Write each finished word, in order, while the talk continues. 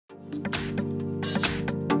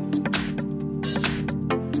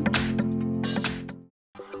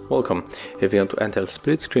Welcome. If you want to enter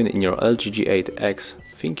split screen in your LG G8X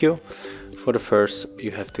ThinQ, for the first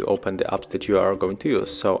you have to open the apps that you are going to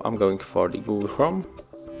use. So I'm going for the Google Chrome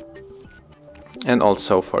and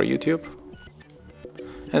also for YouTube.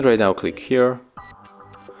 And right now click here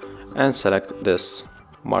and select this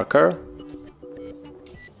marker.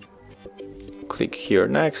 Click here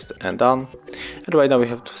next and done. And right now we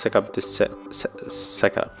have to select the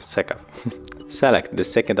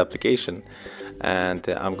second application, and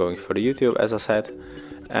I'm going for the YouTube as I said.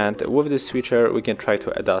 And with this switcher we can try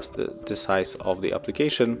to adjust the size of the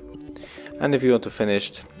application, and if you want to finish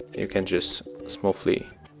it, you can just smoothly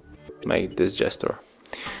make this gesture.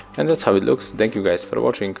 And that's how it looks. Thank you guys for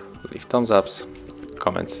watching. Leave thumbs ups,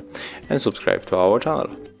 comments and subscribe to our channel.